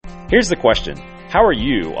Here's the question. How are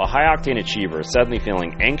you, a high-octane achiever, suddenly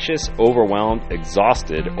feeling anxious, overwhelmed,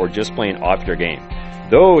 exhausted, or just plain off your game?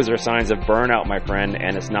 Those are signs of burnout, my friend,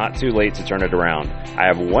 and it's not too late to turn it around. I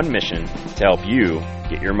have one mission to help you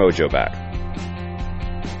get your mojo back.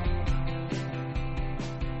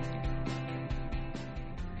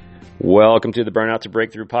 Welcome to the Burnout to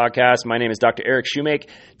Breakthrough podcast. My name is Dr. Eric Shoemake.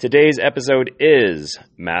 Today's episode is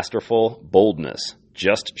Masterful Boldness.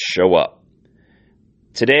 Just show up.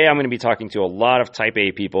 Today, I'm going to be talking to a lot of type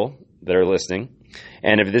A people that are listening.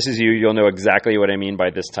 And if this is you, you'll know exactly what I mean by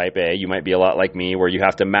this type A. You might be a lot like me where you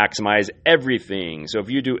have to maximize everything. So if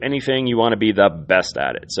you do anything, you want to be the best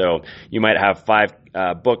at it. So you might have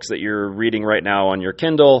 5 books that you're reading right now on your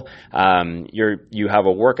Kindle. You have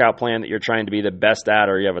a workout plan that you're trying to be the best at,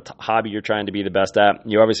 or you have a hobby you're trying to be the best at.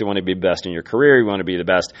 You obviously want to be best in your career. You want to be the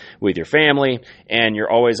best with your family. And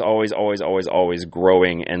you're always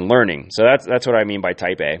growing and learning. So that's what I mean by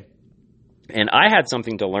type A. And I had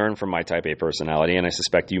something to learn from my type A personality, and I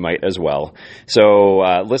suspect you might as well.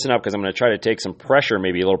 So listen up, because I'm going to try to take some pressure,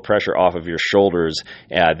 maybe a little pressure off of your shoulders.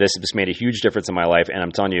 This made a huge difference in my life, and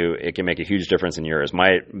I'm telling you, it can make a huge difference in yours.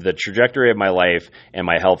 The trajectory of my life and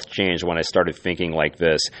my health changed when I started thinking like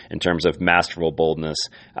this in terms of masterful boldness,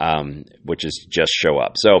 which is just show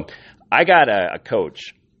up. So I got a coach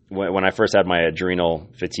when I first had my adrenal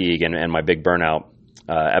fatigue and my big burnout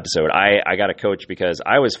episode. I got a coach because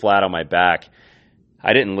I was flat on my back.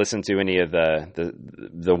 I didn't listen to any of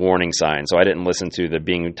the warning signs. So I didn't listen to the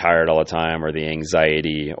being tired all the time, or the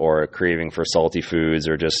anxiety, or craving for salty foods,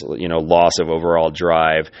 or just loss of overall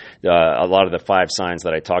drive. A lot of the 5 signs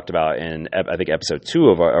that I talked about in I think episode 2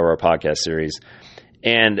 of our podcast series.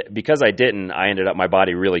 And because I didn't, my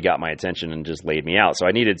body really got my attention and just laid me out. So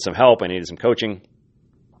I needed some help. I needed some coaching.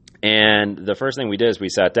 And the first thing we did is we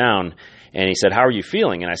sat down, and he said, "How are you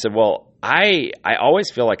feeling?" And I said, "Well, I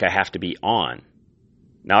always feel like I have to be on."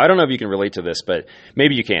 Now, I don't know if you can relate to this, but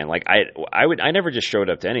maybe you can. Like I never just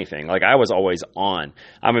showed up to anything. Like I was always on.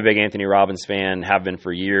 I'm a big Anthony Robbins fan, have been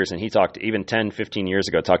for years. And he talked even 10, 15 years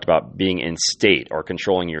ago, talked about being in state or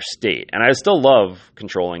controlling your state. And I still love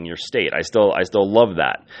controlling your state. I still love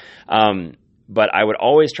that. But I would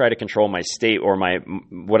always try to control my state, or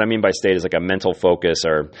what I mean by state is like a mental focus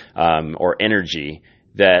or energy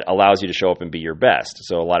that allows you to show up and be your best.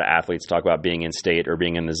 So a lot of athletes talk about being in state or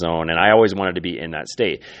being in the zone, and I always wanted to be in that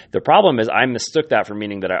state. The problem is I mistook that for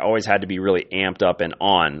meaning that I always had to be really amped up and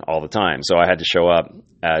on all the time. So I had to show up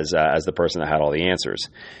as the person that had all the answers.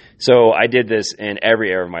 So I did this in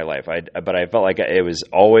every area of my life, but I felt like it was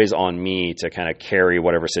always on me to kind of carry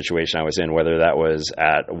whatever situation I was in, whether that was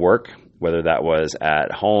at work, whether that was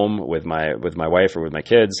at home with my wife or with my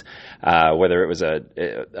kids, whether it was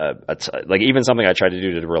like even something I tried to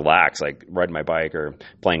do to relax, like riding my bike or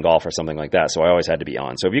playing golf or something like that. So I always had to be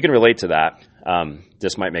on. So if you can relate to that,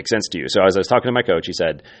 this might make sense to you. So as I was talking to my coach, he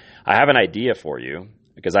said, "I have an idea for you."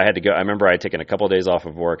 Because I had to go. I remember I had taken a couple of days off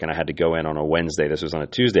of work, and I had to go in on a Wednesday. This was on a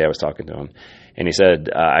Tuesday. I was talking to him, and he said,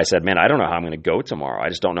 "I said, man, I don't know how I'm going to go tomorrow. I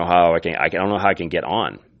just don't know how I don't know how I can get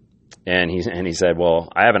on." And he said, "Well,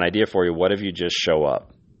 I have an idea for you. What if you just show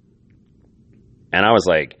up?" And I was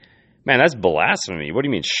like, "Man, that's blasphemy. What do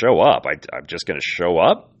you mean show up? I'm just going to show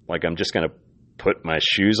up? Like I'm just going to put my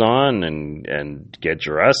shoes on and get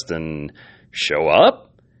dressed and show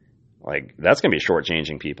up? Like that's going to be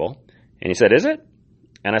shortchanging people." And he said, "Is it?"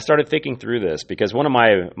 And I started thinking through this because one of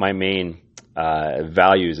my main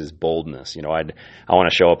values is boldness. I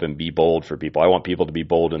want to show up and be bold for people. I want people to be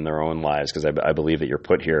bold in their own lives because I believe that you're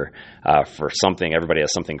put here for something. Everybody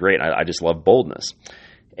has something great. I just love boldness.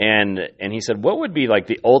 And he said, "What would be like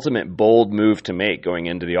the ultimate bold move to make going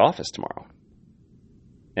into the office tomorrow?"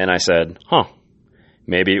 And I said,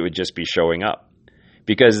 maybe it would just be showing up.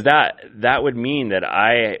 Because that would mean that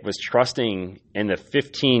I was trusting in the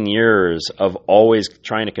 15 years of always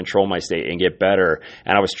trying to control my state and get better.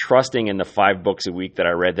 And I was trusting in the 5 books a week that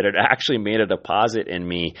I read that it actually made a deposit in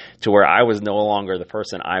me to where I was no longer the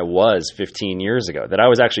person I was 15 years ago. That I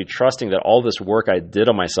was actually trusting that all this work I did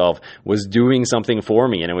on myself was doing something for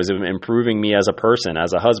me, and it was improving me as a person,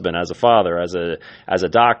 as a husband, as a father, as a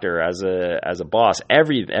doctor, as a boss.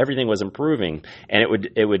 Everything was improving, and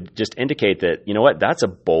it would just indicate that, you know what, that's a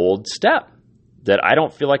bold step. That I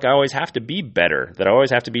don't feel like I always have to be better, that I always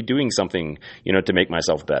have to be doing something, to make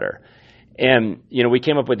myself better. And, we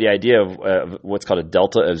came up with the idea of what's called a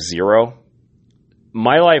delta of zero.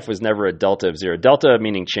 My life was never a delta of zero. Delta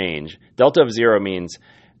meaning change. Delta of zero means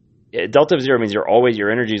delta of zero means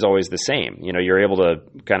your energy is always the same. You're able to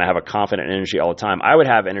kind of have a confident energy all the time. I would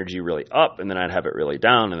have energy really up, and then I'd have it really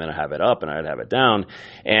down, and then I'd have it up, and I'd have it down,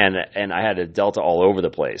 and I had a delta all over the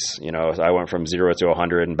place. So I went from 0 to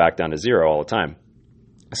 100 and back down to 0 all the time.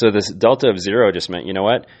 So this delta of 0 just meant,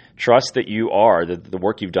 trust that that the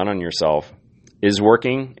work you've done on yourself is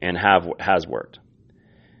working and has worked.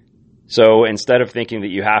 So instead of thinking that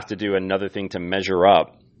you have to do another thing to measure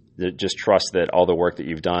up, just trust that all the work that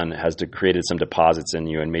you've done has created some deposits in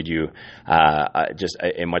you and made you just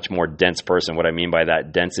a much more dense person. What I mean by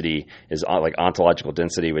that density is like ontological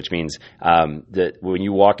density, which means that when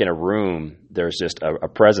you walk in a room, there's just a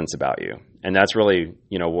presence about you. And that's really,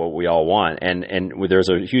 what we all want. And there's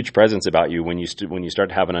a huge presence about you when you start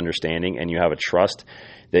to have an understanding and you have a trust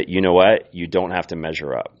that, you don't have to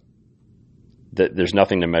measure up. That there's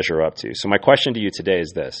nothing to measure up to. So my question to you today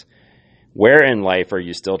is this. Where in life are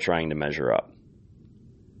you still trying to measure up?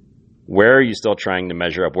 Where are you still trying to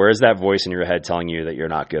measure up? Where is that voice in your head telling you that you're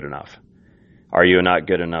not good enough? Are you not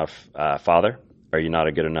good enough father? Are you not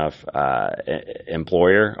a good enough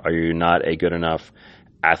employer? Are you not a good enough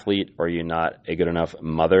athlete? Are you not a good enough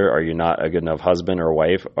mother? Are you not a good enough husband or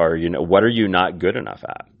wife? What are you not good enough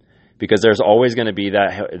at? Because there's always going to be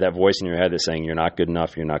that voice in your head that's saying, you're not good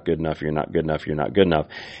enough, you're not good enough, you're not good enough, you're not good enough.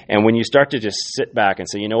 And when you start to just sit back and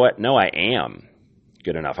say, you know what? No, I am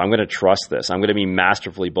good enough. I'm going to trust this. I'm going to be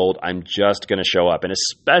masterfully bold. I'm just going to show up. And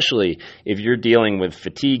especially if you're dealing with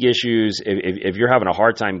fatigue issues, if you're having a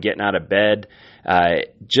hard time getting out of bed,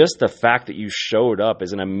 just the fact that you showed up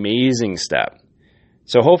is an amazing step.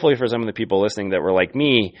 So hopefully for some of the people listening that were like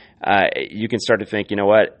me, you can start to think, you know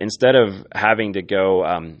what, instead of having to go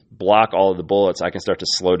block all of the bullets, I can start to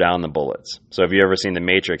slow down the bullets. So have you ever seen The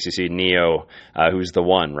Matrix? You see Neo, who's the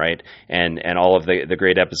one, right? And all of the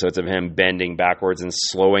great episodes of him bending backwards and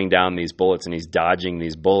slowing down these bullets, and he's dodging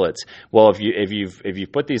these bullets. Well, if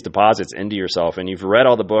you've put these deposits into yourself and you've read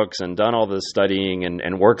all the books and done all the studying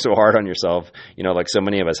and worked so hard on yourself, like so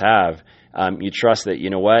many of us have, you trust that,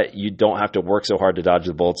 you don't have to work so hard to dodge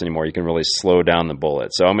the bullets anymore. You can really slow down the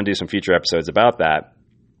bullets. So I'm going to do some future episodes about that.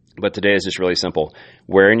 But today is just really simple.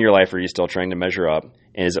 Where in your life are you still trying to measure up?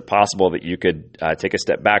 And is it possible that you could take a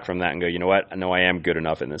step back from that and go, you know what? I know I am good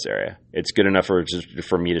enough in this area. It's good enough for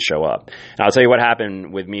me to show up. And I'll tell you what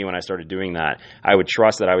happened with me when I started doing that. I would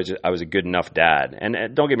trust that I was a good enough dad.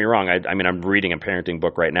 And don't get me wrong. I mean, I'm reading a parenting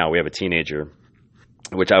book right now. We have a teenager,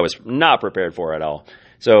 which I was not prepared for at all.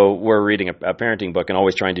 So we're reading a parenting book and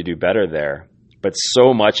always trying to do better there. But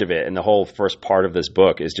so much of it, and the whole first part of this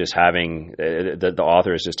book is just having, the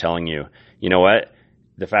author is just telling you, you know what?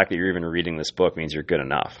 The fact that you're even reading this book means you're good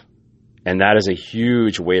enough. And that is a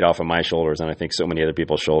huge weight off of my shoulders, and I think so many other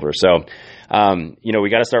people's shoulders. So, we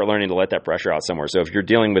got to start learning to let that pressure out somewhere. So if you're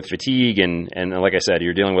dealing with fatigue and like I said,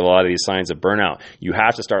 you're dealing with a lot of these signs of burnout, you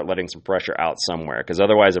have to start letting some pressure out somewhere, because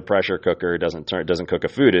otherwise a pressure cooker doesn't cook a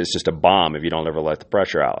food. It's just a bomb if you don't ever let the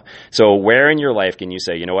pressure out. So where in your life can you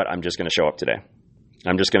say, you know what, I'm just going to show up today?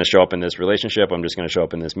 I'm just going to show up in this relationship. I'm just going to show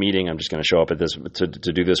up in this meeting. I'm just going to show up at this to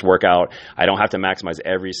do this workout. I don't have to maximize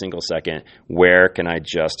every single second. Where can I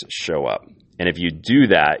just show up? And if you do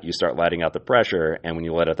that, you start letting out the pressure. And when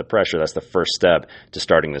you let out the pressure, that's the first step to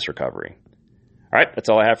starting this recovery. All right, that's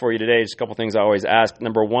all I have for you today. Just a couple things I always ask.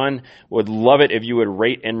 Number one, would love it if you would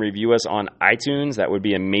rate and review us on iTunes. That would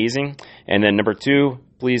be amazing. And then number two,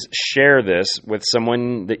 please share this with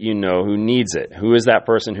someone that you know who needs it. Who is that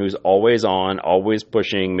person who's always on, always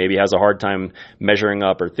pushing, maybe has a hard time measuring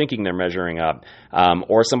up or thinking they're measuring up,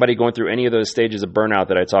 or somebody going through any of those stages of burnout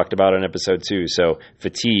that I talked about in episode 2. So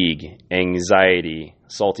fatigue, anxiety,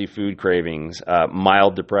 salty food cravings,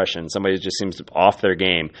 mild depression, somebody who just seems off their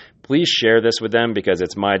game. Please share this with them, because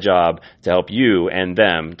it's my job to help you and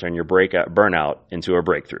them turn your burnout into a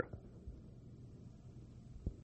breakthrough.